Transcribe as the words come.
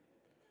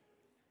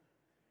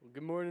Well,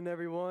 good morning,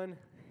 everyone.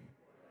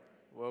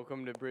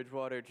 Welcome to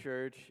Bridgewater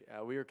Church.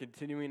 We are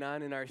continuing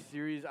on in our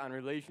series on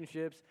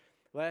relationships.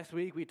 Last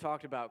week, we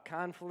talked about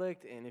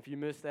conflict, and if you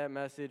missed that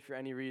message for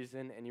any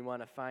reason and you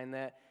want to find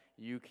that,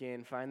 you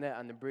can find that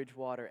on the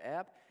Bridgewater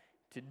app.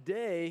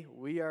 Today,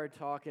 we are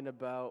talking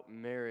about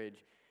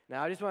marriage.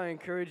 Now, I just want to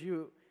encourage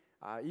you,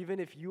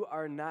 even if you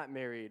are not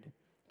married,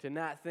 to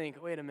not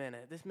think, wait a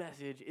minute, this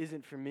message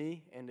isn't for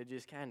me, and to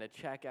just kind of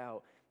check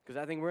out. Because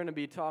I think we're going to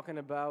be talking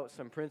about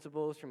some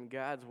principles from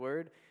God's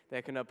Word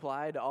that can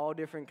apply to all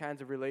different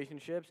kinds of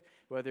relationships,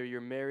 whether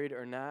you're married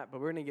or not. But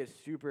we're going to get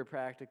super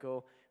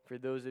practical for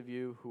those of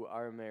you who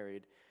are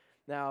married.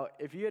 Now,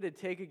 if you had to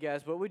take a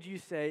guess, what would you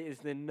say is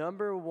the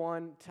number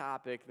one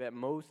topic that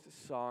most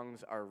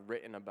songs are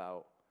written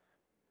about?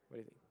 What do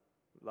you think?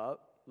 Love?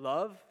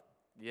 Love?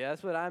 Yeah,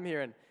 that's what I'm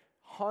hearing.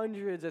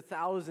 Hundreds of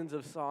thousands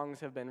of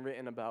songs have been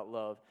written about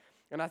love.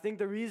 And I think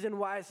the reason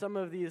why some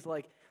of these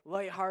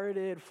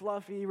lighthearted,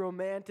 fluffy,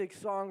 romantic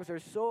songs are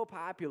so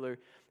popular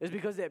is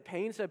because it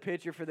paints a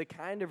picture for the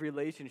kind of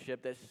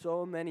relationship that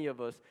so many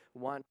of us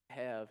want to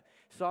have.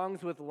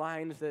 Songs with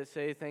lines that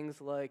say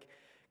things like,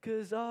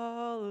 "'Cause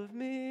all of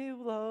me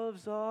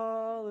loves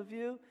all of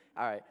you."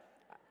 All right,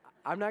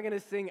 I'm not going to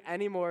sing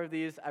any more of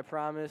these, I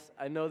promise.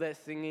 I know that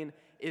singing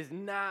is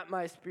not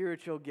my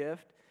spiritual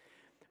gift.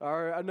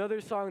 Or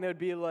another song that would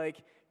be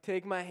like,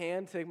 "Take my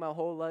hand, take my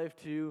whole life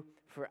too,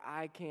 for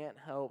I can't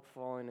help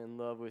falling in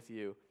love with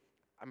you."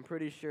 I'm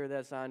pretty sure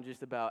that's on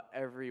just about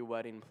every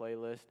wedding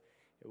playlist.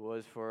 It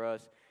was for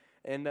us.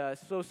 And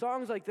so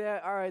songs like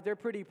that, all right, they're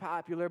pretty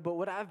popular, but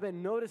what I've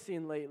been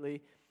noticing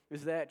lately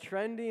is that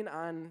trending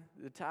on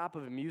the top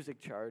of music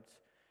charts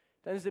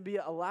tends to be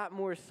a lot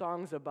more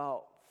songs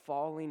about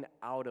falling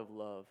out of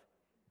love,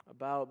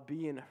 about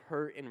being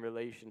hurt in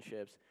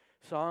relationships.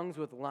 Songs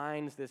with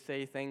lines that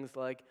say things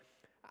like,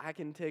 "I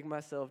can take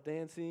myself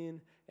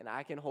dancing, and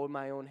I can hold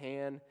my own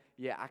hand.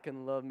 Yeah, I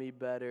can love me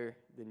better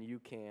than you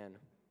can."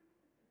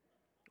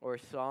 Or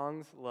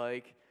songs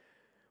like,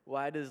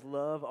 "Why does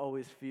love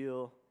always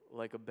feel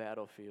like a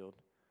battlefield?"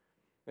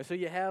 And so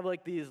you have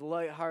these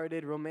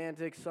lighthearted,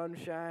 romantic,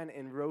 sunshine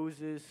and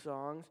roses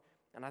songs,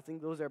 and I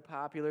think those are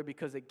popular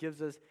because it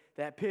gives us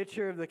that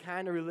picture of the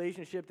kind of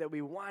relationship that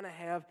we want to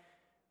have.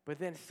 But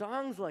then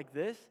songs like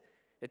this,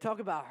 they talk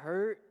about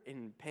hurt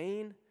and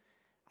pain.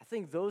 I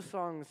think those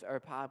songs are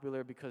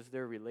popular because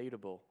they're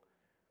relatable.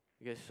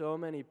 Because so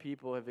many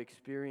people have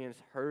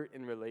experienced hurt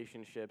in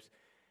relationships.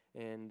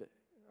 And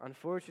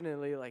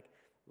unfortunately,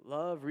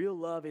 real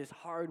love is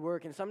hard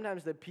work. And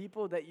sometimes the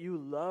people that you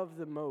love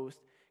the most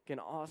can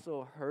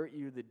also hurt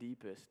you the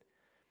deepest.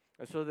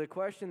 And so the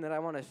question that I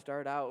want to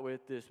start out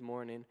with this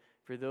morning,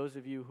 for those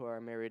of you who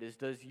are married, is,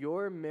 does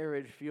your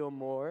marriage feel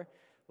more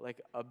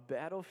like a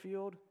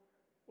battlefield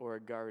or a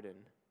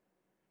garden?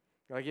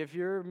 If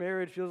your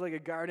marriage feels like a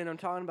garden, I'm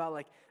talking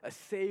about a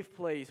safe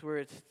place where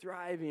it's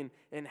thriving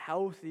and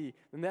healthy,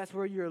 and that's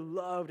where you're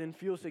loved and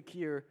feel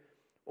secure.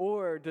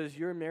 Or does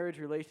your marriage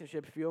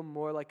relationship feel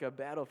more like a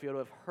battlefield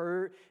of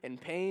hurt and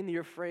pain?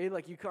 You're afraid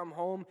you come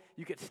home,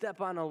 you could step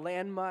on a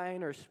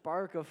landmine or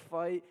spark a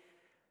fight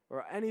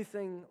or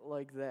anything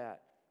like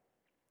that.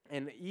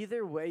 And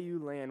either way you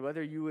land,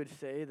 whether you would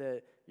say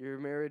that your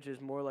marriage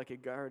is more like a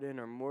garden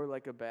or more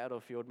like a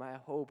battlefield, my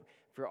hope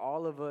for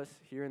all of us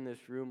here in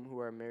this room who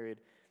are married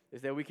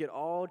is that we could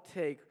all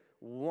take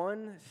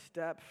one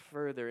step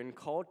further in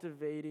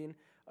cultivating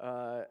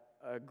a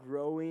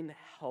growing,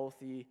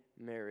 healthy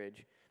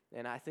marriage.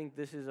 And I think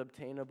this is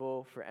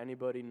obtainable for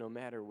anybody, no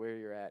matter where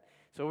you're at.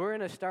 So we're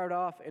going to start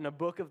off in a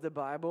book of the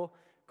Bible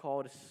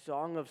called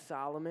Song of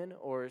Solomon,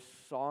 or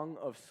Song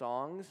of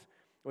Songs,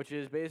 which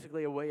is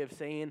basically a way of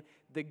saying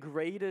the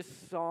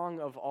greatest song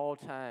of all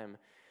time.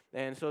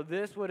 And so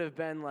this would have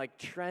been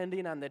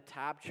trending on the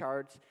top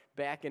charts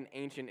back in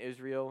ancient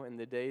Israel in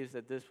the days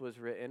that this was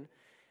written.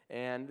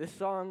 And this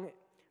song,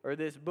 or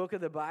this book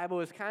of the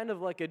Bible, is kind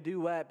of like a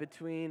duet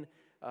between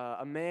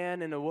a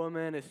man and a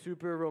woman. It's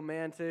super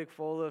romantic,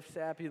 full of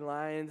sappy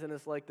lines, and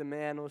it's like the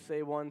man will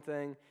say one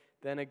thing,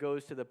 then it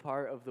goes to the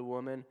part of the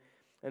woman.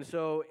 And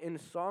so in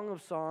Song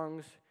of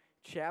Songs,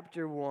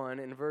 chapter 1,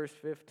 in verse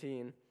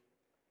 15,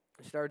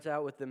 it starts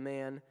out with the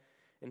man,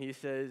 and he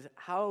says,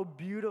 "How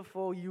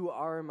beautiful you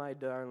are, my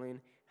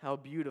darling, how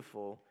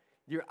beautiful.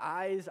 Your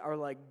eyes are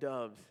like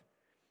doves."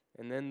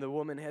 And then the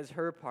woman has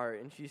her part,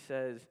 and she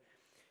says,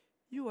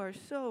 "You are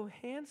so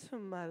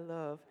handsome, my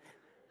love,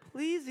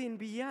 pleasing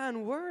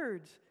beyond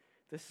words.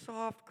 The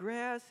soft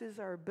grass is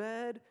our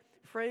bed,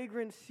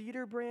 fragrant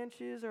cedar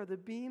branches are the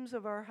beams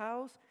of our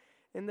house,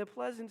 and the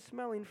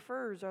pleasant-smelling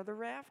firs are the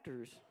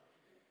rafters."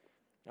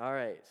 All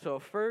right, so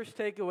first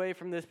takeaway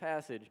from this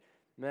passage.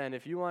 Man,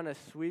 if you want to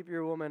sweep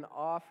your woman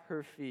off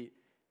her feet,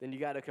 then you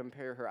got to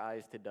compare her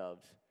eyes to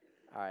doves.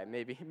 All right,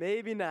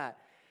 maybe not.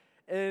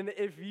 And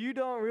if you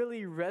don't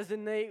really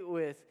resonate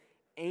with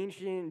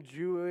ancient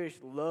Jewish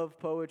love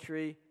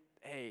poetry,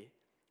 hey,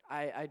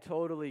 I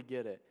totally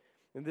get it.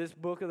 And this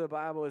book of the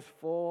Bible is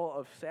full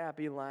of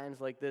sappy lines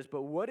like this,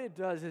 but what it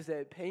does is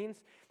it paints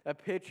a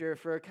picture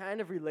for a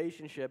kind of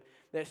relationship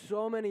that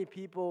so many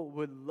people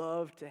would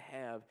love to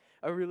have,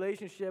 a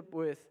relationship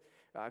with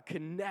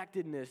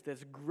connectedness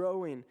that's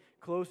growing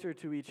closer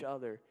to each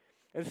other.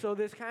 And so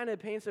this kind of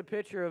paints a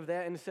picture of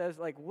that and says,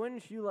 like,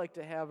 wouldn't you like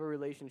to have a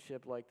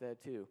relationship like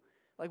that too?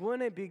 Like,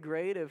 wouldn't it be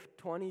great if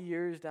 20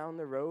 years down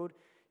the road,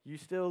 you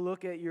still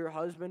look at your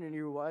husband and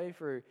your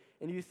wife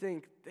and you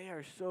think, they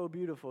are so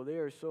beautiful, they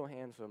are so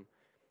handsome.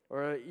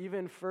 Or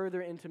even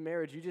further into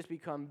marriage, you just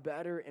become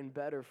better and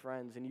better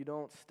friends and you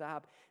don't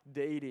stop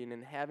dating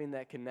and having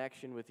that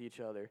connection with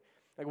each other.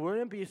 Like,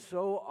 wouldn't it be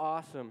so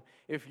awesome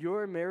if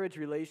your marriage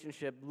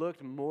relationship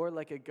looked more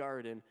like a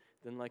garden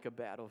than like a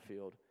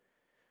battlefield?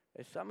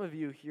 As some of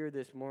you here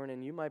this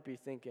morning, you might be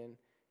thinking,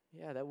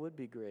 yeah, that would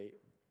be great.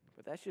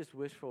 But that's just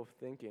wishful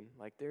thinking.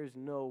 Like, there's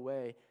no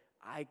way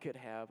I could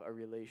have a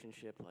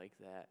relationship like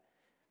that.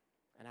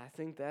 And I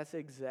think that's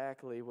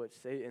exactly what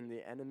Satan,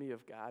 the enemy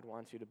of God,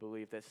 wants you to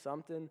believe, that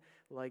something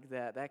like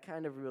that, that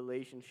kind of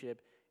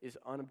relationship is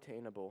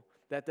unobtainable.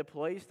 That the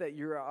place that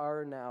you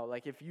are now,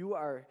 like if you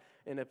are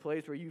in a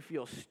place where you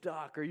feel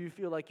stuck or you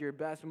feel like your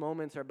best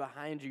moments are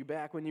behind you,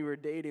 back when you were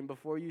dating,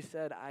 before you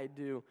said, I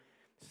do,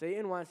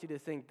 Satan wants you to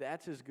think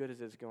that's as good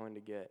as it's going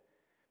to get.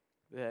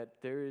 That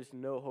there is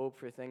no hope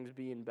for things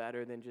being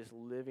better than just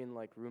living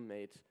like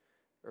roommates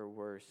or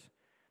worse.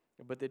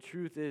 But the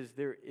truth is,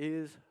 there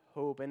is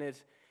hope,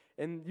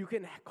 and you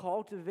can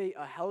cultivate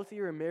a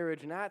healthier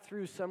marriage not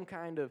through some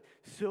kind of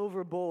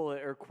silver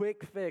bullet or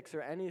quick fix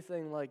or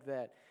anything like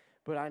that,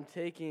 but on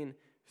taking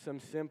some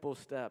simple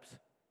steps.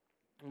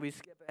 We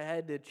skip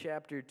ahead to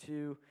chapter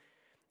 2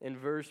 in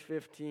verse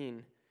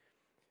 15.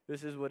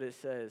 This is what it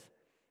says.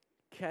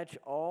 Catch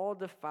all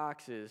the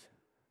foxes,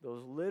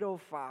 those little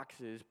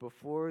foxes,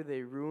 before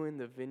they ruin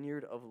the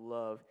vineyard of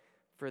love,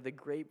 for the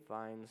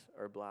grapevines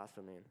are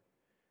blossoming.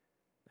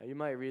 Now you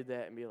might read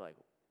that and be like,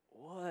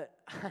 what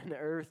on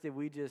earth did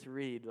we just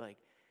read? Like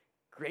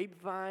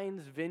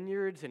grapevines,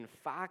 vineyards, and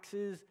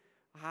foxes?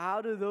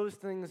 How do those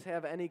things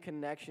have any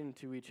connection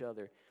to each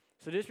other?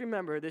 So just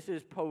remember, this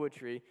is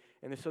poetry,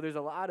 and so there's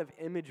a lot of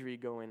imagery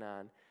going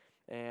on.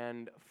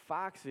 And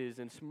foxes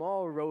and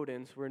small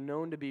rodents were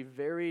known to be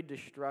very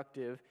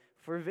destructive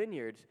for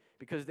vineyards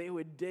because they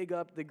would dig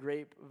up the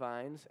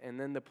grapevines and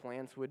then the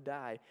plants would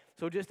die.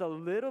 So just a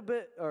little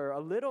bit or a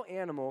little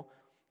animal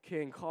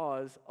can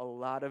cause a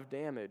lot of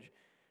damage.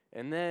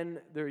 And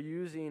then they're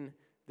using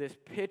this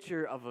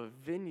picture of a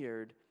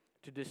vineyard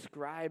to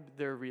describe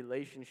their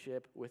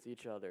relationship with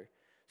each other.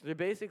 So they're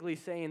basically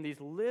saying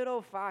these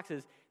little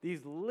foxes,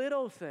 these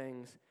little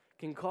things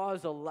can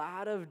cause a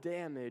lot of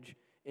damage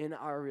in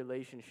our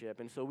relationship.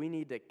 And so we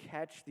need to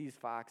catch these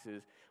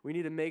foxes. We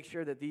need to make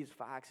sure that these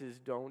foxes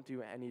don't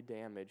do any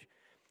damage.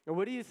 And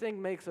what do you think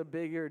makes a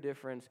bigger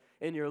difference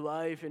in your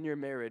life, in your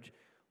marriage?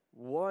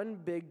 One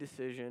big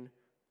decision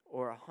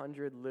or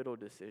 100 little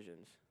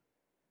decisions?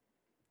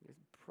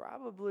 It's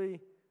probably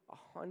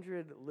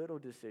 100 little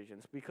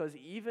decisions, because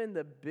even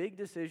the big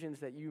decisions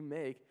that you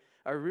make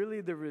are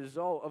really the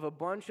result of a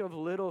bunch of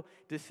little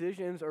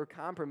decisions or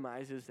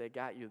compromises that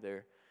got you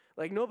there.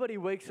 Like nobody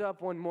wakes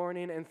up one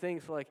morning and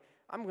thinks like,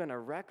 I'm going to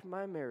wreck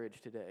my marriage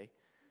today.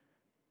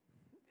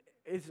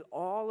 It's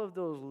all of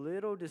those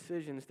little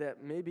decisions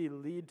that maybe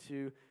lead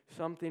to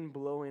something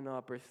blowing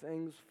up or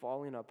things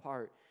falling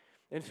apart.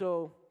 And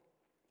so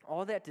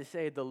all that to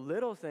say, the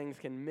little things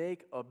can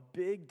make a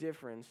big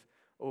difference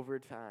over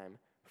time,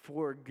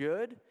 for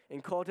good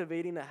in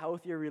cultivating a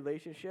healthier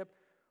relationship,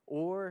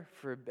 or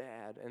for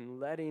bad and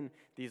letting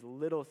these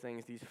little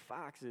things, these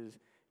foxes,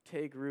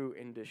 take root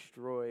and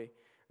destroy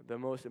the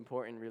most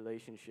important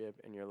relationship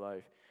in your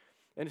life.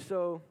 And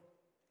so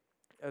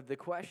the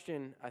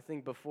question, I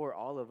think, before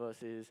all of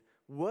us is,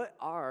 what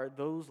are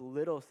those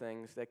little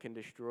things that can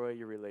destroy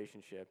your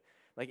relationship?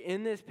 Like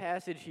in this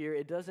passage here,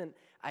 it doesn't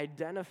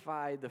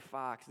identify the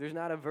fox. There's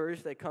not a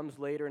verse that comes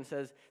later and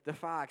says, the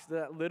fox,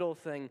 that little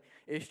thing,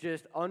 is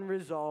just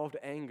unresolved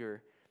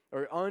anger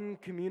or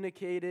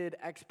uncommunicated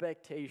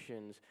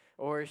expectations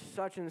or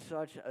such and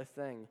such a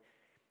thing.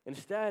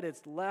 Instead,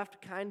 it's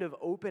left kind of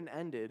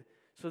open-ended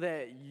so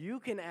that you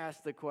can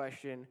ask the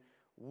question,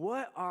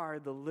 what are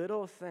the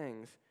little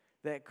things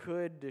that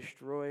could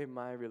destroy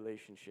my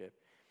relationship?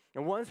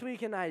 And once we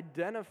can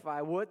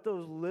identify what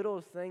those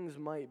little things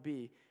might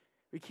be,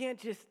 we can't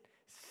just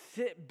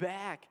sit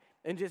back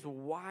and just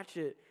watch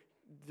it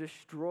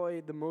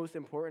destroy the most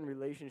important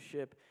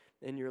relationship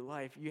in your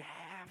life. You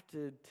have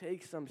to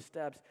take some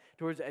steps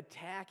towards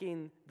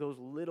attacking those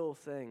little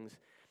things.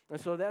 And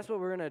so that's what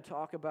we're going to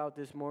talk about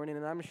this morning.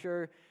 And I'm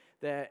sure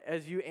that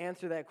as you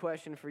answer that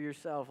question for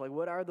yourself, like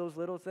what are those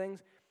little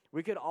things?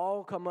 We could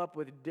all come up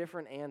with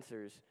different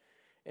answers.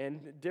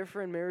 And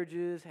different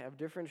marriages have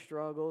different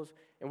struggles,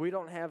 and we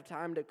don't have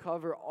time to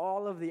cover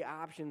all of the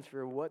options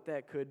for what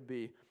that could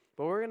be.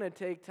 But we're going to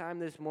take time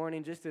this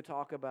morning just to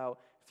talk about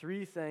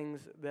 3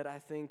 things that I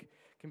think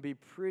can be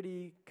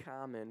pretty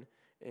common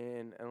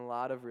in a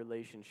lot of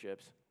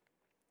relationships.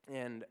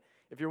 And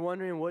if you're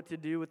wondering what to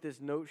do with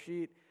this note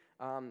sheet,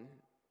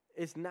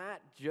 it's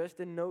not just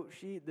a note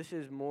sheet. This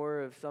is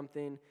more of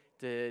something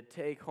to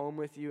take home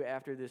with you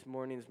after this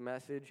morning's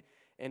message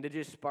and to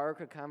just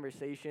spark a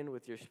conversation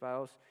with your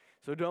spouse.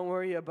 So don't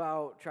worry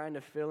about trying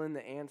to fill in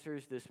the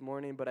answers this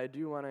morning, but I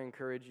do want to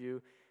encourage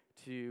you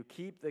to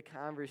keep the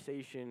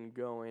conversation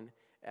going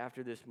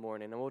after this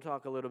morning, and we'll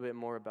talk a little bit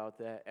more about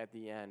that at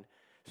the end.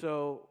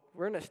 So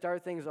we're going to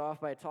start things off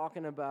by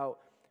talking about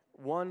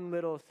one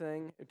little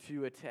thing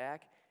to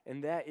attack,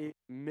 and that is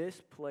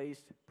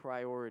misplaced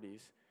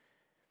priorities.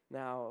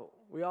 Now,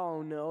 we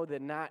all know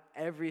that not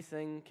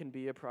everything can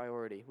be a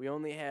priority. We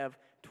only have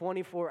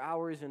 24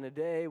 hours in a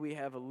day. We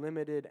have a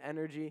limited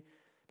energy.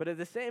 But at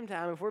the same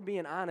time, if we're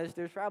being honest,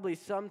 there's probably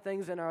some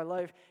things in our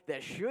life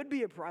that should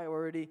be a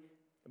priority,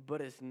 but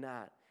it's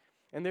not.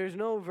 And there's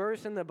no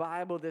verse in the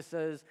Bible that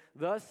says,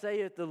 "Thus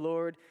saith the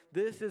Lord,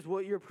 this is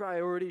what your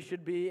priority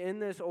should be in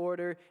this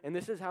order, and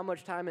this is how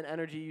much time and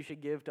energy you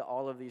should give to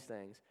all of these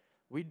things."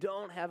 We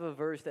don't have a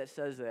verse that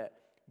says that.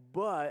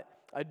 But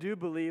I do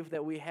believe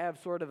that we have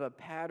sort of a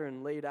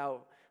pattern laid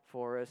out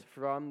for us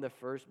from the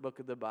first book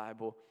of the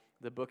Bible,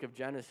 the book of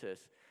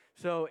Genesis.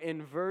 So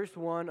in verse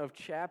 1 of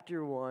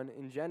chapter 1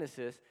 in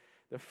Genesis,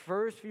 the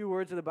first few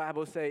words of the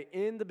Bible say,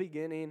 "In the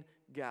beginning,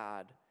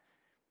 God."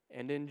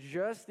 And in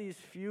just these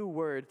few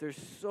words, there's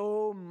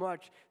so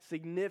much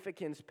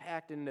significance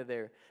packed into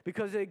there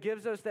because it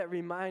gives us that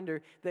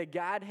reminder that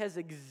God has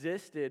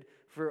existed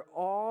for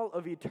all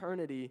of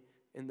eternity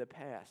in the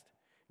past.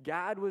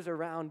 God was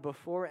around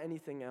before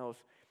anything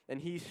else,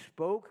 and he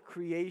spoke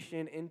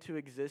creation into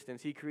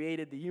existence. He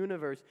created the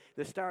universe,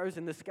 the stars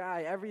in the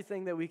sky,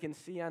 everything that we can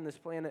see on this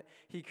planet.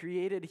 He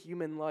created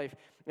human life,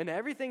 and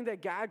everything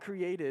that God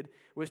created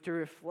was to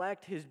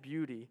reflect his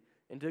beauty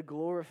and to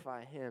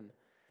glorify him.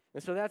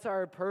 And so that's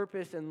our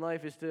purpose in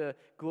life, is to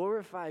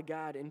glorify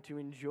God and to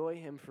enjoy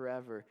him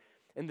forever.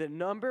 And the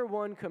number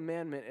one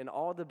commandment in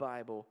all the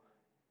Bible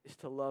is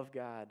to love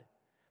God.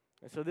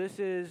 And so this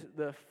is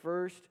the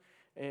first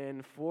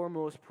and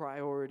foremost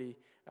priority,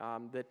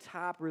 the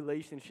top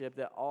relationship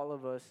that all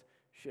of us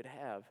should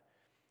have.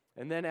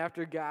 And then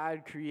after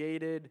God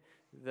created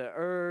the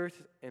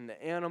earth and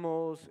the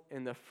animals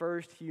and the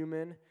first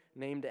human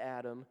named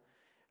Adam,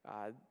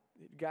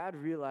 God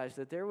realized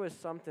that there was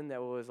something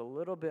that was a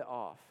little bit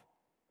off.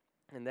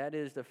 And that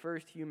is, the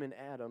first human,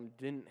 Adam,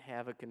 didn't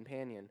have a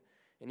companion.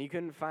 And he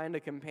couldn't find a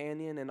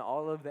companion in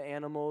all of the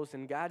animals.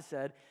 And God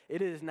said,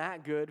 "It is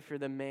not good for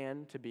the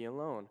man to be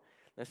alone."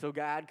 And so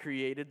God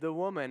created the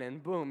woman,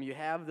 and boom, you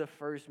have the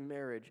first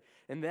marriage.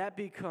 And that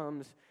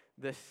becomes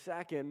the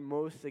second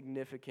most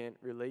significant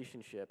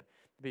relationship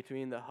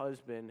between the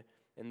husband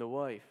and the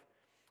wife.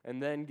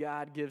 And then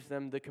God gives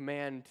them the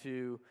command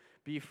to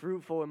be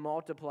fruitful and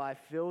multiply,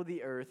 fill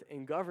the earth,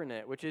 and govern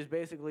it, which is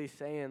basically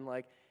saying,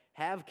 like,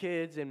 have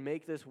kids and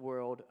make this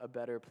world a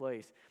better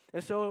place.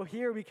 And so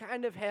here we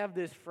kind of have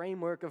this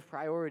framework of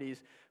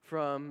priorities,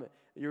 from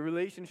your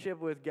relationship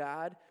with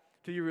God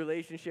to your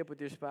relationship with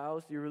your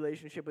spouse, your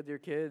relationship with your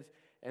kids,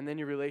 and then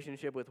your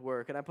relationship with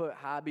work. And I put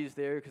hobbies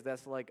there because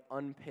that's like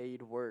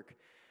unpaid work.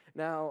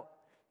 Now,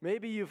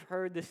 maybe you've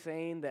heard the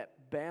saying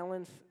that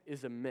balance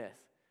is a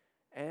myth.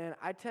 And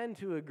I tend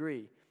to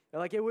agree.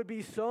 Like, it would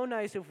be so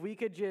nice if we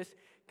could just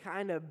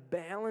kind of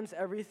balance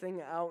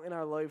everything out in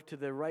our life to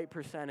the right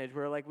percentage,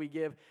 where like we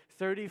give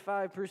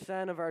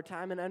 35% of our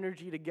time and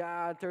energy to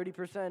God,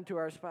 30% to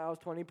our spouse,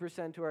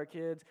 20% to our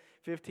kids,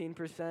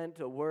 15%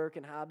 to work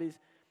and hobbies.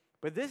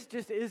 But this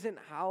just isn't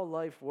how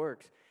life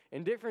works.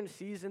 And different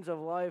seasons of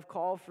life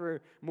call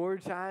for more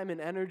time and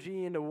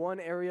energy into one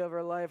area of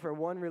our life or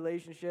one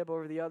relationship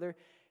over the other.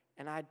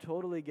 And I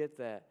totally get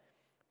that.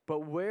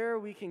 But where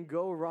we can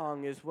go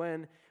wrong is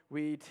when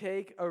we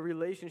take a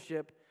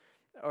relationship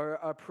or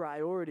a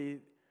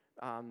priority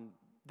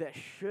that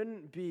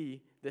shouldn't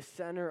be the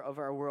center of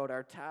our world,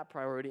 our top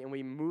priority, and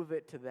we move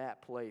it to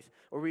that place.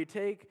 Or we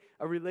take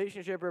a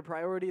relationship or a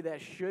priority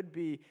that should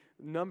be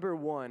number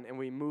one and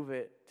we move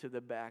it to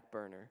the back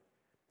burner.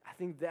 I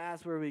think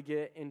that's where we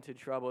get into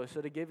trouble.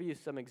 So to give you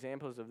some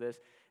examples of this,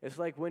 it's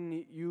like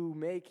when you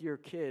make your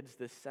kids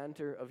the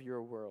center of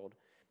your world,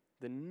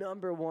 the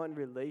number one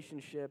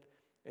relationship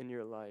in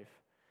your life.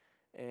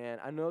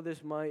 And I know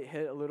this might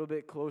hit a little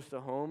bit close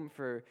to home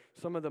for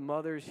some of the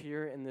mothers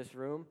here in this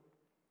room.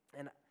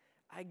 And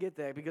I get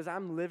that because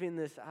I'm living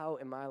this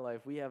out in my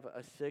life. We have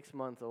a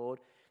 6-month-old,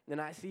 and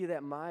I see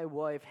that my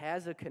wife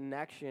has a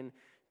connection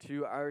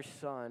to our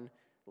son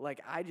like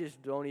I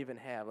just don't even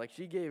have. Like,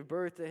 she gave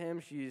birth to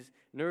him. She's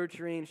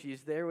nurturing.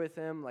 She's there with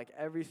him like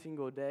every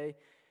single day.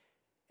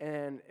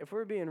 And if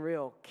we're being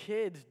real,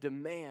 kids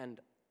demand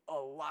a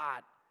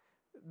lot.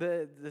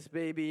 This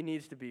baby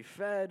needs to be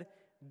fed,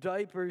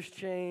 diapers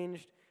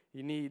changed,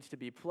 he needs to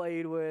be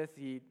played with,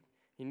 he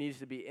needs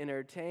to be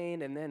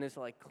entertained, and then it's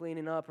like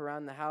cleaning up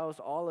around the house,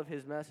 all of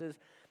his messes.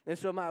 And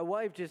so my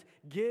wife just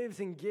gives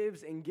and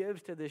gives and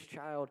gives to this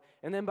child.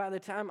 And then by the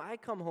time I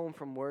come home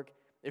from work,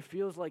 it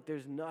feels like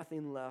there's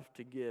nothing left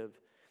to give.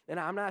 And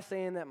I'm not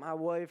saying that my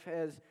wife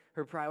has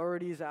her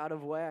priorities out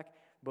of whack,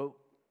 but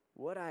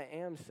what I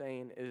am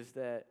saying is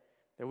that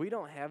that we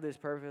don't have this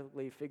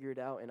perfectly figured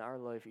out in our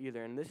life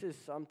either. And this is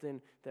something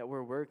that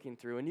we're working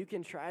through. And you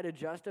can try to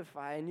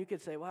justify, and you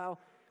could say, well,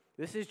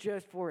 this is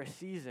just for a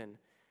season.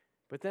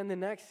 But then the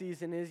next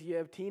season is you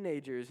have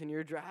teenagers, and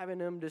you're driving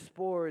them to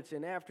sports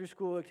and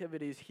after-school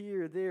activities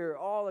here, there,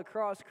 all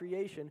across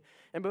creation.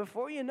 And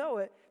before you know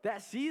it,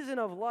 that season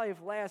of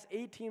life lasts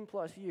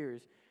 18-plus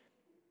years.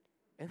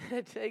 And then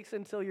it takes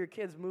until your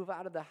kids move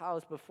out of the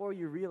house before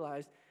you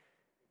realize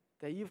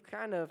that you've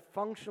kind of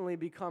functionally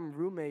become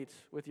roommates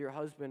with your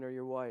husband or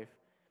your wife,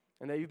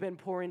 and that you've been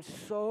pouring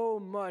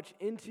so much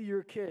into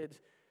your kids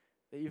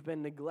that you've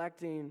been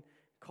neglecting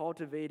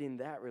cultivating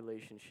that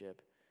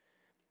relationship.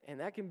 And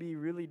that can be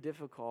really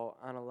difficult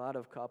on a lot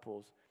of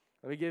couples.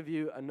 Let me give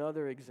you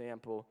another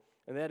example,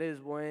 and that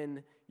is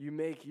when you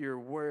make your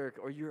work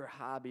or your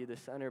hobby the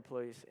center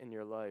place in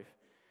your life.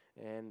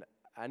 And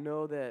I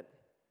know that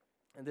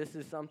this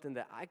is something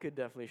that I could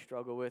definitely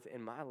struggle with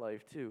in my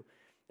life too.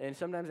 And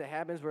sometimes it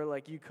happens where,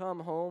 like, you come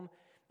home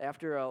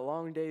after a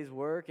long day's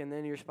work, and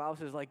then your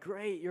spouse is like,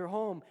 great, you're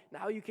home.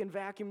 Now you can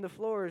vacuum the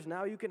floors.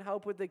 Now you can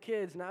help with the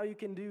kids. Now you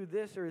can do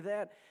this or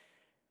that.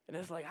 And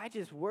it's like, I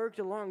just worked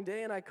a long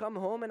day, and I come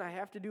home, and I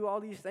have to do all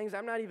these things.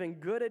 I'm not even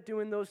good at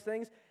doing those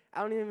things.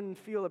 I don't even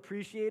feel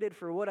appreciated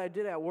for what I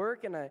did at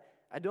work, and I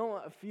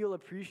don't feel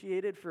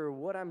appreciated for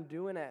what I'm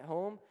doing at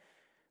home.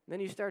 And then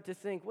you start to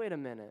think, wait a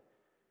minute,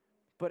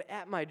 but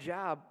at my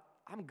job,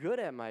 I'm good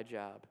at my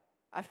job.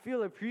 I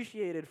feel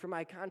appreciated for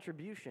my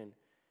contribution.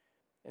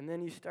 And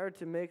then you start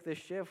to make the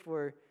shift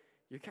where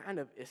you're kind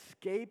of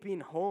escaping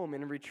home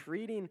and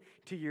retreating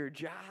to your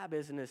job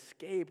as an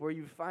escape, where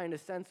you find a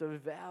sense of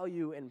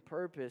value and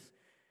purpose.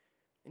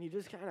 And you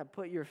just kind of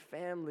put your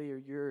family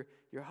or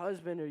your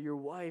husband or your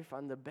wife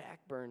on the back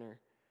burner.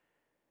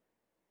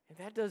 And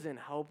that doesn't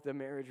help the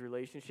marriage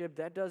relationship.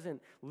 That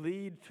doesn't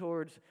lead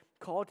towards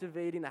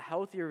cultivating a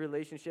healthier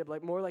relationship,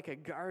 more like a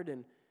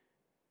garden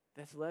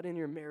that's letting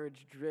your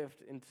marriage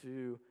drift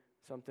into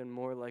something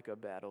more like a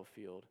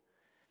battlefield.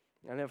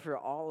 And then for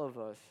all of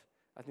us,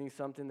 I think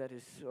something that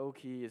is so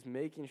key is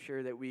making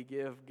sure that we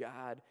give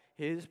God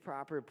his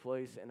proper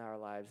place in our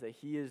lives, that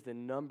he is the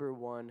number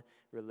one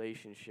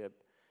relationship.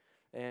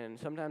 And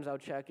sometimes I'll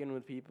check in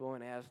with people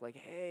and ask, like,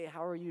 hey,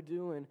 how are you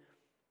doing?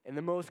 And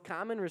the most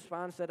common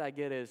response that I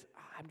get is,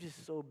 I'm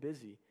just so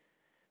busy.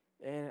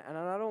 And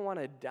I don't want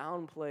to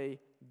downplay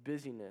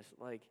busyness.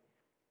 Like,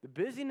 the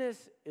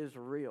busyness is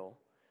real.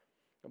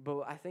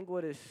 But I think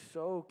what is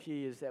so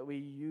key is that we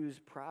use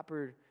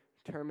proper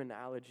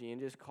terminology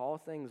and just call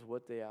things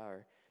what they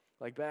are.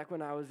 Like back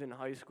when I was in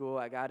high school,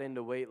 I got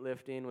into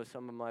weightlifting with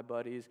some of my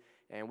buddies,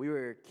 and we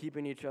were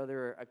keeping each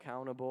other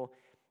accountable.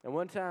 And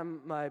one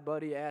time my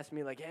buddy asked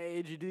me, like, hey,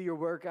 did you do your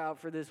workout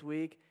for this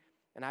week?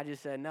 And I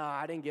just said, no,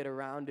 I didn't get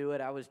around to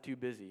it. I was too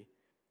busy.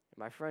 And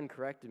my friend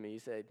corrected me. He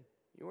said,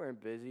 you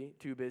weren't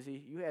too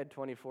busy. You had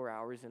 24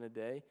 hours in a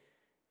day.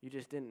 You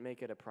just didn't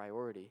make it a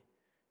priority.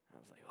 I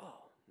was like, oh,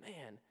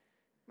 man,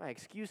 my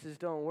excuses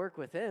don't work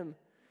with him.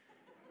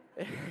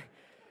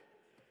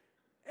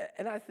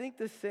 And I think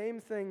the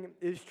same thing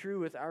is true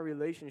with our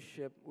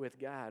relationship with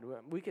God.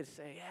 We could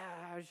say,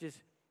 yeah, I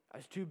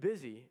was too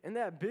busy. And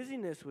that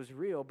busyness was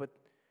real, but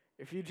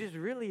if you just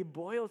really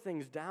boil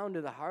things down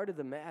to the heart of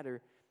the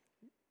matter,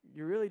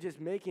 you're really just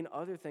making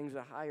other things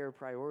a higher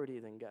priority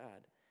than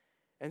God.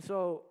 And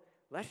so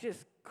let's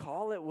just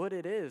call it what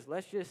it is.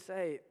 Let's just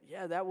say,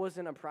 yeah, that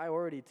wasn't a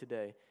priority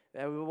today.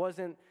 That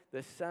wasn't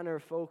the center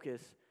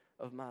focus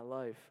of my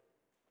life.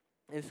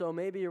 And so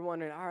maybe you're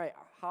wondering, all right,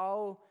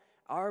 how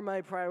are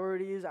my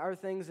priorities? Are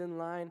things in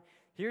line?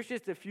 Here's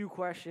just a few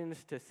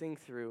questions to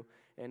think through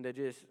and to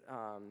just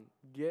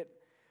get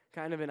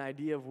kind of an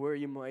idea of where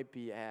you might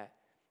be at.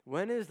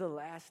 When is the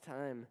last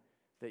time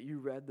that you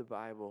read the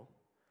Bible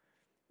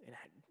and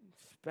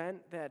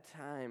spent that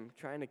time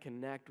trying to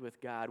connect with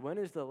God? When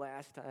is the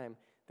last time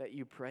that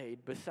you prayed,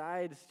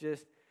 besides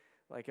just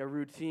like a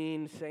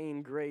routine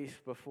saying grace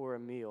before a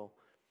meal?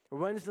 Or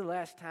when's the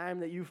last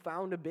time that you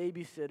found a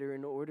babysitter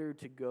in order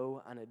to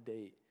go on a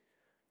date?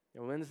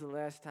 And when's the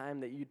last time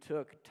that you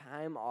took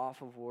time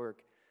off of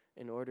work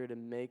in order to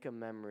make a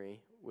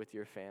memory with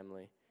your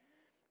family?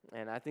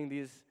 And I think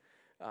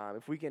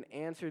if we can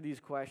answer these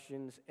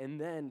questions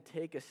and then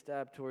take a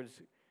step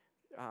towards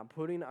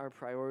putting our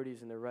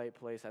priorities in the right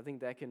place, I think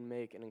that can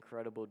make an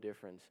incredible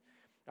difference.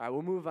 All right,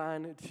 we'll move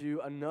on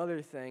to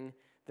another thing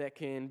that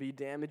can be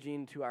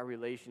damaging to our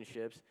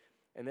relationships,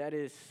 and that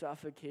is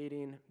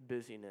suffocating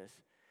busyness.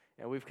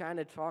 And we've kind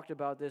of talked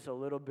about this a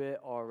little bit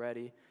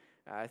already.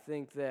 I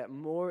think that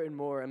more and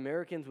more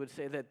Americans would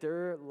say that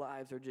their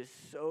lives are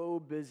just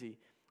so busy.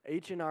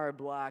 H&R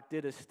Block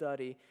did a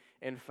study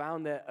and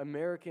found that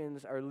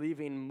Americans are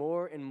leaving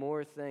more and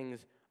more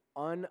things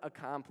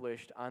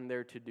unaccomplished on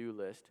their to-do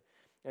list.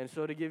 And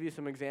so to give you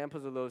some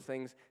examples of those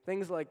things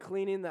like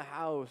cleaning the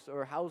house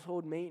or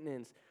household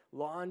maintenance,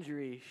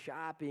 laundry,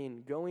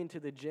 shopping, going to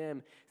the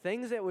gym,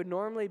 things that would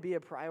normally be a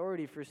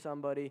priority for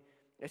somebody,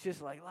 it's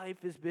just like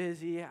life is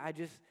busy, I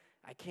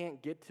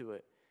can't get to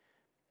it.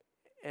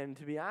 And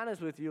to be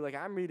honest with you, like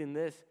I'm reading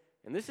this,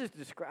 and this is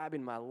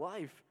describing my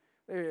life.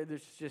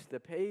 There's just the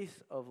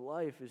pace of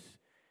life is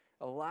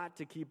a lot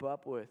to keep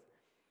up with.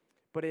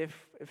 But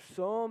if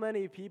so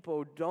many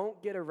people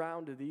don't get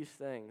around to these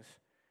things,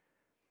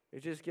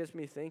 it just gets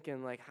me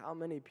thinking, like, how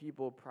many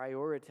people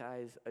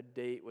prioritize a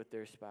date with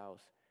their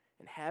spouse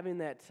and having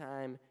that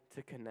time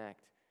to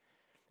connect.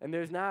 And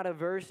there's not a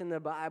verse in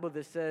the Bible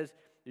that says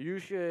you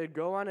should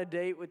go on a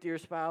date with your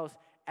spouse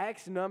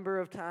X number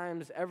of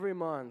times every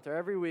month or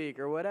every week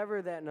or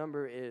whatever that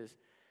number is.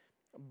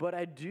 But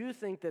I do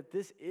think that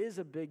this is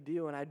a big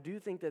deal, and I do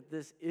think that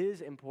this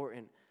is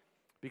important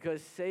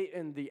because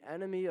Satan, the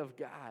enemy of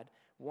God,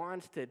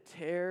 wants to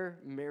tear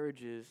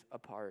marriages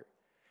apart.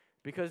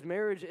 Because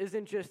marriage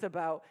isn't just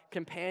about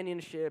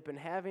companionship and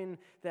having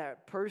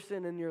that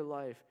person in your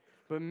life,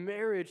 but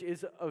marriage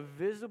is a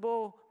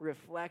visible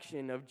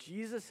reflection of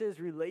Jesus'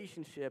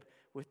 relationship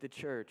with the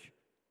church.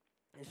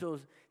 And so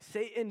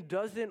Satan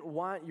doesn't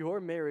want your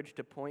marriage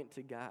to point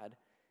to God.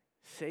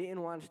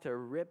 Satan wants to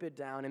rip it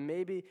down, and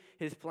maybe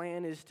his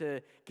plan is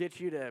to get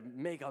you to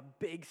make a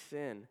big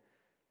sin.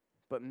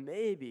 But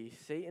maybe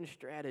Satan's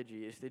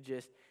strategy is to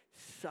just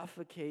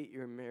suffocate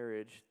your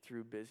marriage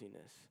through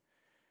busyness.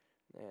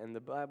 And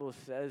the Bible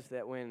says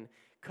that when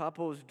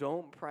couples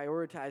don't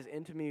prioritize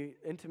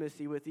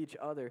intimacy with each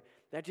other,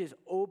 that just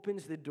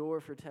opens the door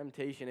for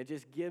temptation. It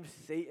just gives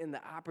Satan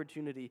the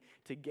opportunity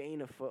to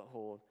gain a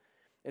foothold.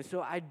 And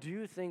so I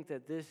do think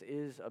that this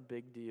is a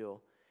big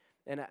deal.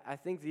 And I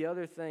think the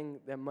other thing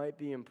that might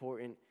be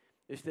important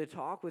is to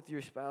talk with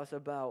your spouse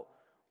about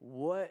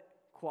what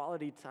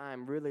quality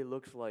time really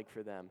looks like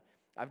for them.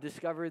 I've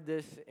discovered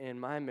this in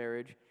my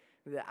marriage,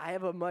 that I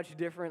have a much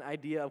different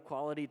idea of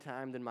quality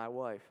time than my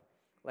wife.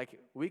 Like,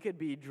 we could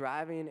be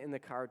driving in the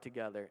car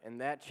together,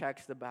 and that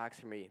checks the box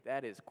for me.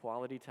 That is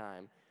quality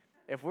time.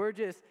 If we're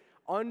just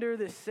under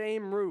the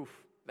same roof,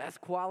 that's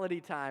quality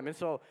time. And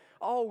so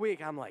all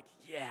week, I'm like,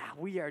 yeah,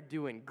 we are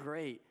doing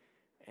great.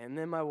 And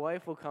then my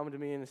wife will come to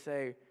me and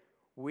say,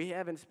 we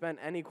haven't spent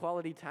any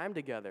quality time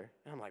together.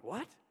 And I'm like,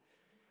 what?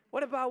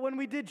 What about when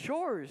we did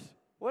chores?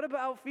 What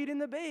about feeding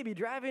the baby,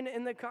 driving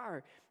in the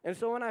car? And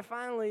so when I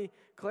finally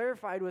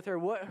clarified with her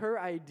what her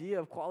idea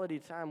of quality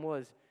time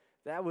was,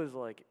 that was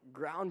like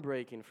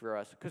groundbreaking for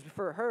us. Because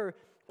for her,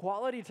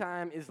 quality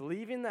time is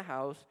leaving the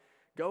house,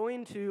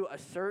 going to a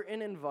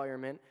certain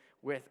environment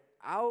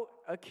without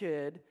a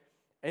kid,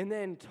 and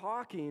then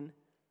talking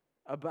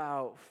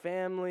about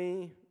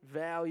family,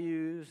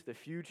 values, the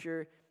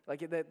future.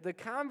 Like the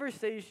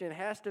conversation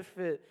has to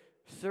fit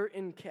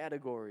certain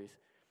categories.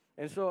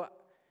 And so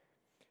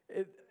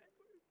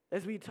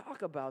as we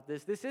talk about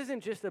this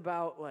isn't just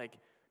about like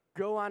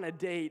go on a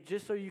date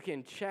just so you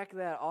can check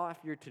that off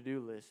your to-do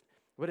list.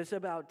 But it's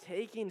about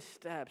taking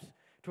steps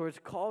towards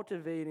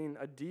cultivating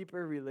a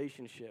deeper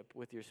relationship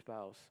with your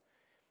spouse.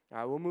 All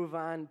right, we'll move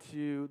on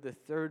to the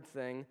third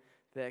thing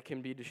that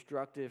can be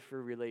destructive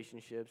for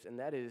relationships, and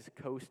that is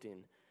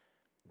coasting.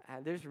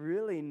 There's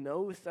really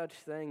no such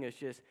thing as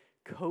just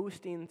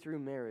coasting through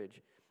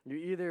marriage. You're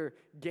either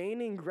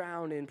gaining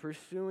ground in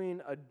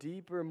pursuing a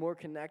deeper, more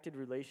connected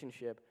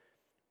relationship,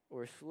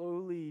 or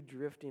slowly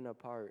drifting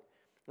apart.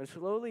 And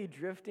slowly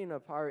drifting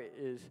apart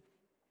is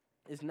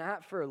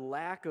not for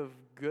lack of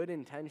good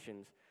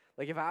intentions.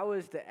 Like, if I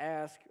was to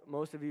ask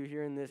most of you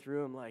here in this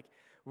room, like,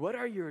 what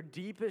are your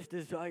deepest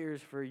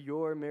desires for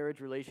your marriage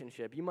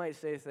relationship? You might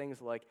say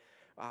things like,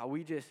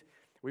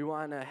 we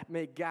want to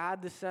make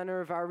God the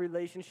center of our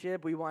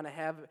relationship. We want to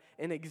have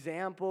an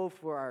example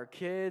for our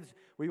kids.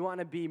 We want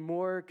to be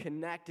more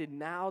connected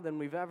now than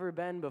we've ever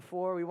been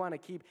before. We want to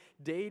keep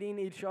dating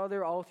each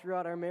other all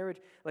throughout our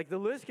marriage. Like, the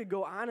list could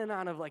go on and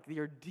on of like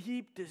your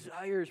deep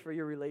desires for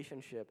your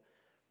relationship.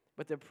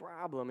 But the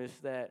problem is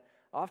that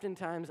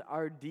oftentimes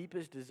our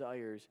deepest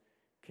desires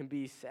can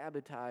be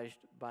sabotaged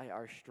by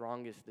our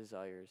strongest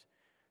desires.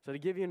 So to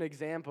give you an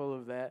example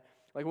of that,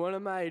 like one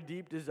of my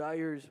deep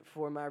desires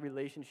for my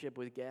relationship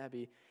with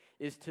Gabby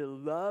is to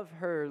love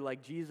her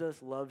like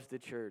Jesus loves the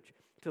church,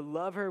 to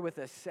love her with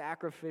a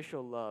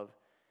sacrificial love.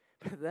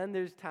 But then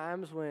there's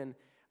times when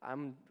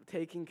I'm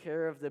taking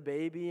care of the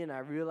baby and I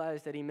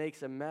realize that he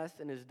makes a mess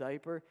in his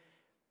diaper,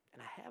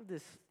 and I have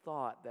this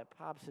thought that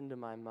pops into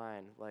my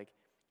mind, like,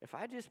 if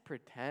I just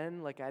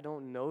pretend like I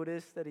don't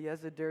notice that he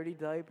has a dirty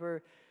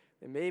diaper,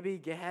 then maybe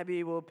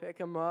Gabby will pick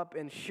him up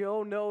and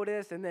she'll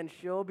notice and then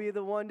she'll be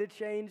the one to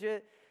change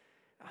it.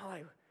 I'm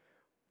like,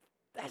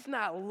 that's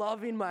not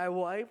loving my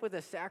wife with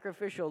a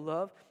sacrificial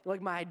love.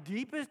 Like, my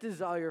deepest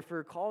desire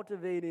for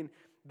cultivating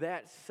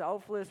that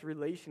selfless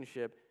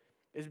relationship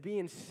is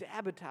being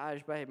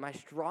sabotaged by my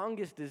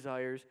strongest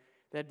desires,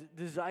 that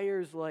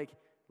desires like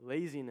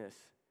laziness,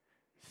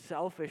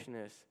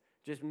 selfishness,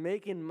 just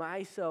making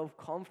myself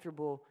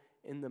comfortable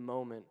in the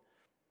moment.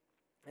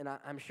 And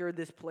I'm sure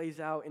this plays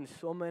out in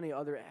so many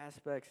other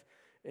aspects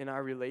in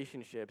our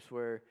relationships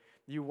where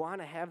you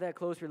want to have that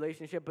close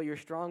relationship, but your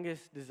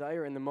strongest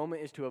desire in the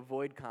moment is to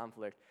avoid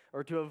conflict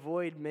or to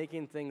avoid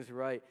making things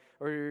right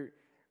or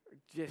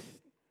just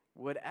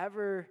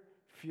whatever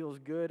feels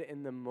good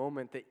in the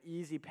moment, the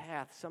easy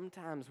path.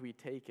 Sometimes we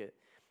take it.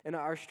 And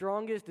our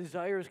strongest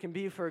desires can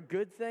be for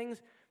good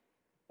things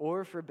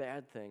or for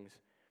bad things.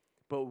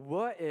 But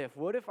what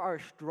if our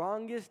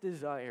strongest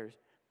desires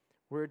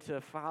were to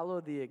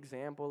follow the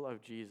example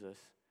of Jesus?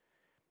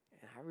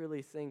 And I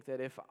really think that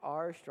if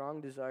our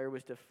strong desire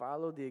was to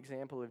follow the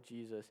example of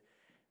Jesus,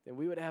 then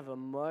we would have a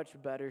much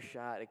better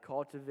shot at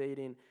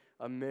cultivating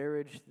a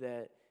marriage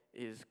that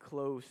is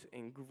close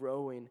and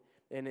growing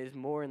and is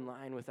more in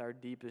line with our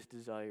deepest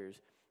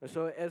desires. And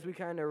so as we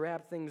kind of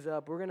wrap things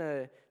up, we're going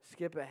to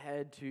skip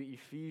ahead to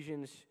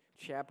Ephesians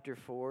chapter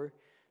 4.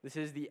 This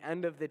is the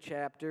end of the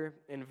chapter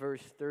in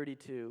verse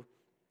 32.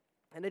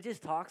 And it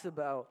just talks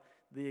about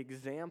the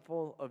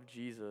example of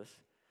Jesus.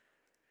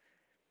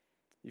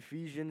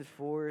 Ephesians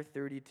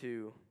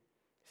 4:32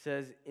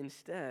 says,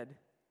 "Instead,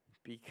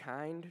 be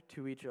kind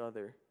to each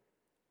other,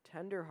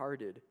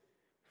 tender-hearted,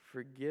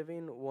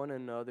 forgiving one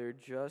another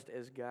just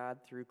as God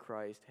through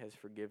Christ has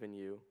forgiven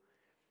you.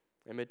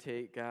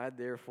 Imitate God,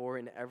 therefore,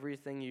 in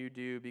everything you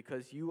do,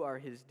 because you are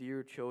his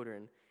dear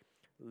children.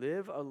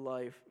 Live a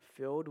life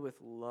filled with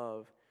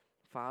love,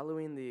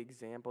 following the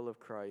example of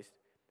Christ.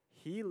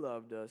 He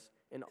loved us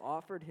and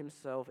offered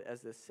himself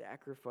as a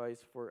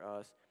sacrifice for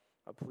us,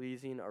 a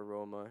pleasing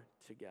aroma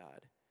to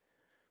God."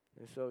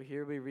 And so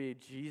here we read,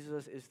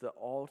 Jesus is the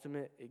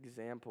ultimate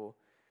example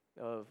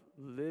of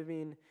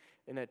living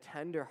in a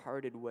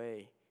tender-hearted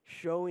way,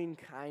 showing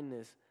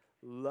kindness,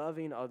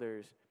 loving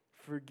others,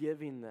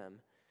 forgiving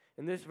them.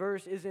 And this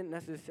verse isn't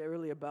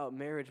necessarily about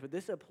marriage, but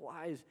this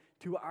applies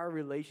to our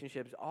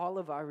relationships, all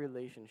of our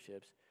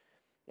relationships.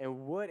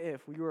 And what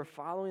if we were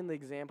following the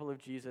example of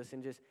Jesus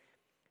and just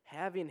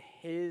having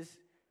his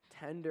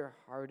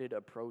tender-hearted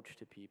approach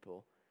to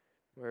people,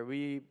 where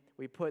we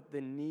put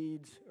the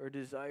needs or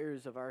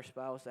desires of our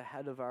spouse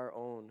ahead of our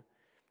own?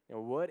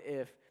 And what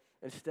if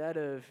instead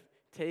of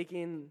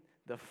taking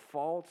the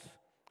faults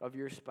of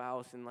your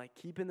spouse and like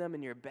keeping them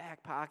in your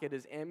back pocket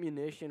as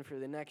ammunition for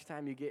the next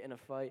time you get in a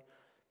fight,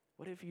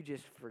 what if you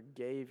just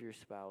forgave your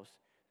spouse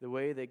the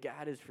way that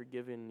God has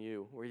forgiven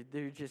you, where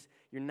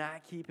you're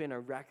not keeping a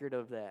record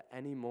of that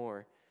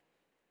anymore?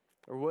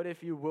 Or what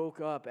if you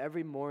woke up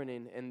every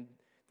morning and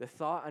the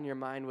thought on your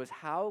mind was,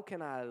 how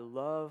can I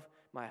love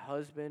my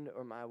husband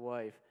or my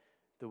wife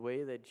the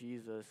way that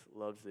Jesus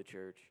loves the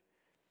church?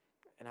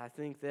 And I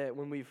think that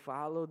when we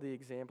follow the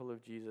example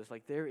of Jesus,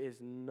 like there is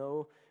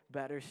no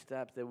better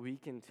step that we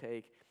can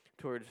take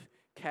towards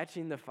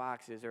catching the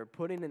foxes or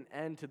putting an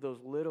end to those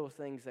little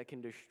things that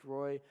can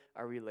destroy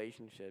our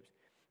relationships.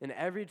 And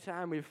every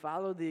time we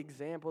follow the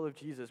example of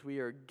Jesus, we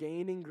are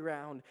gaining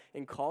ground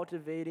and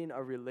cultivating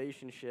a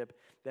relationship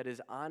that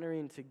is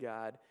honoring to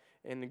God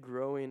and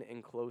growing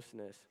in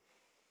closeness.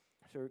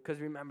 So, because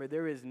remember,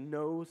 there is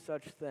no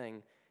such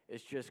thing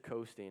as just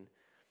coasting.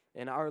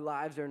 And our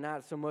lives are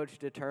not so much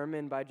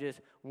determined by just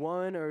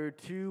one or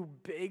two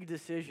big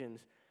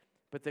decisions,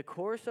 but the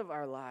course of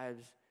our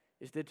lives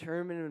is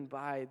determined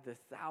by the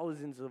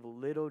thousands of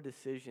little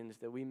decisions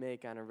that we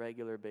make on a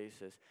regular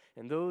basis.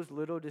 And those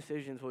little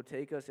decisions will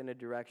take us in a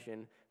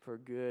direction for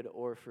good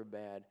or for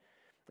bad.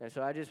 And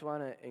so I just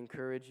want to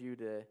encourage you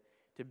to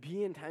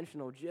be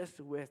intentional just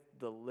with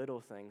the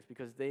little things,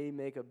 because they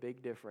make a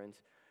big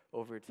difference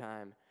over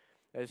time.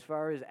 As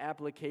far as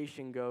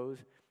application goes,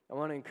 I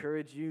want to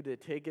encourage you to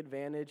take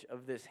advantage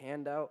of this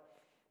handout.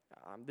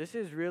 This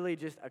is really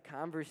just a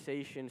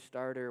conversation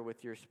starter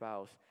with your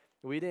spouse.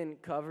 We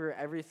didn't cover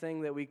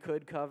everything that we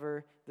could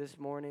cover this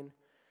morning,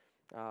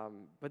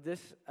 but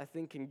this, I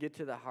think, can get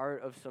to the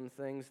heart of some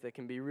things that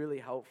can be really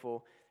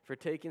helpful for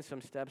taking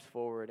some steps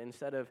forward.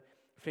 Instead of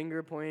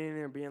finger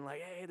pointing and being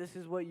like, hey, this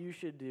is what you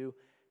should do,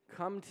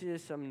 come to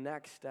some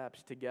next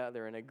steps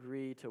together and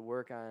agree to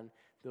work on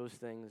those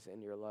things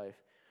in your life.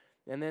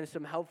 And then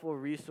some helpful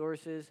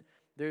resources.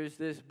 There's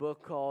this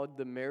book called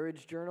The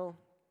Marriage Journal.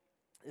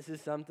 This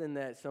is something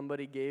that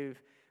somebody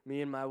gave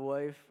me and my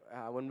wife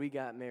when we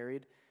got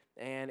married.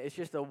 And it's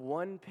just a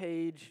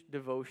one-page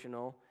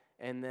devotional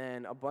and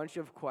then a bunch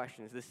of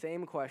questions, the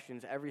same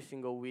questions every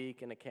single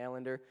week in a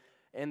calendar.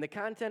 And the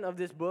content of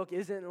this book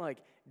isn't like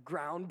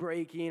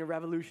groundbreaking,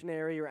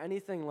 revolutionary, or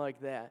anything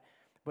like that,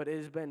 but it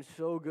has been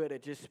so good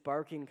at just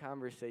sparking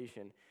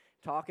conversation,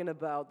 talking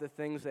about the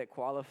things that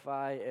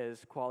qualify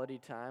as quality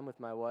time with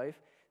my wife,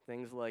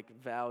 things like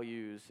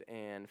values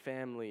and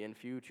family and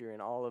future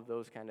and all of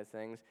those kind of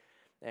things.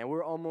 And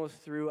we're almost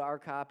through our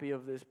copy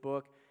of this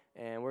book,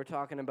 and we're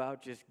talking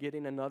about just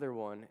getting another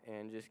one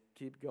and just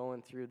keep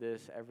going through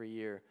this every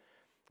year.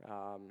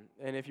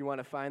 And if you want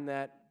to find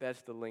that,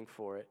 that's the link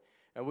for it.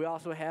 And we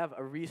also have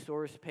a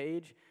resource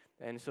page,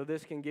 and so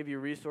this can give you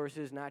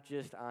resources not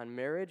just on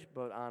marriage,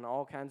 but on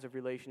all kinds of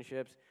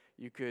relationships.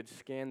 You could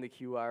scan the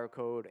QR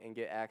code and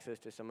get access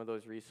to some of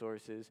those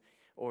resources,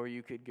 or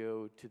you could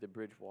go to the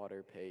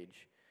Bridgewater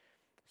page.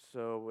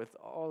 So with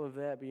all of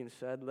that being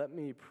said, let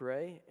me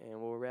pray, and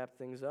we'll wrap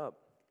things up.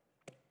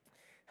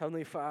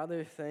 Heavenly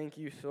Father, thank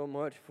you so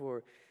much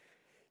for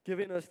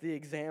giving us the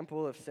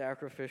example of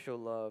sacrificial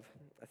love.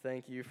 I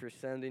thank you for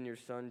sending your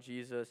Son,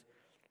 Jesus,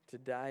 to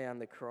die on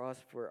the cross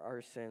for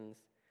our sins.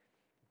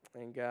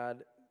 And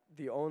God,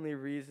 the only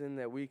reason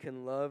that we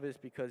can love is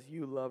because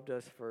you loved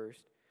us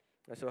first.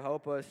 And so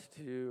help us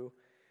to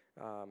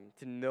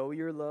to know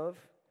your love,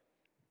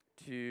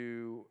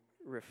 to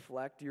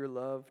reflect your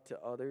love to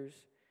others,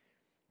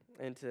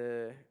 and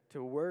to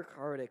work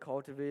hard at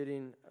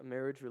cultivating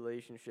marriage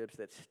relationships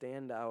that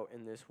stand out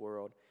in this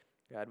world.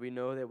 God, we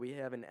know that we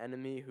have an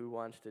enemy who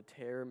wants to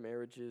tear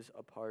marriages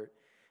apart.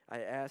 I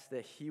ask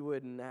that he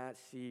would not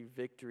see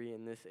victory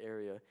in this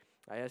area.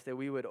 I ask that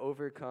we would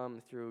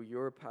overcome through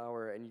your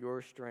power and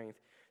your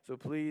strength. So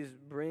please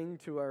bring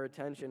to our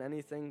attention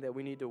anything that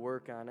we need to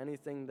work on,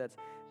 anything that's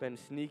been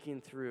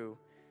sneaking through.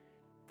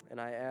 And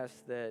I ask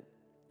that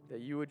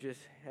you would just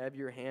have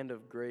your hand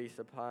of grace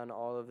upon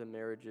all of the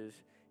marriages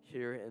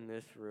here in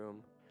this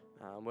room.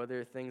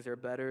 Whether things are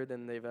better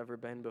than they've ever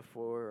been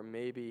before, or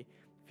maybe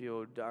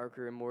feel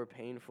darker and more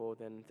painful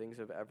than things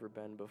have ever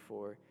been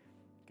before.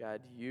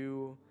 God,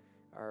 you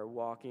are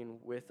walking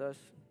with us.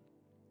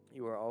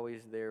 You are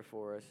always there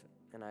for us.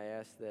 And I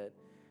ask that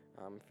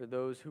for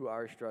those who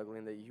are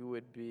struggling, that you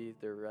would be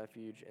their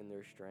refuge and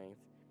their strength.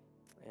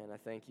 And I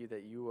thank you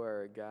that you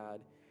are a God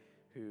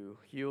who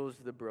heals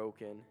the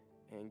broken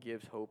and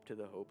gives hope to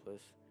the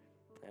hopeless.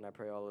 And I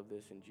pray all of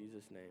this in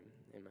Jesus' name.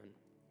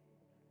 Amen.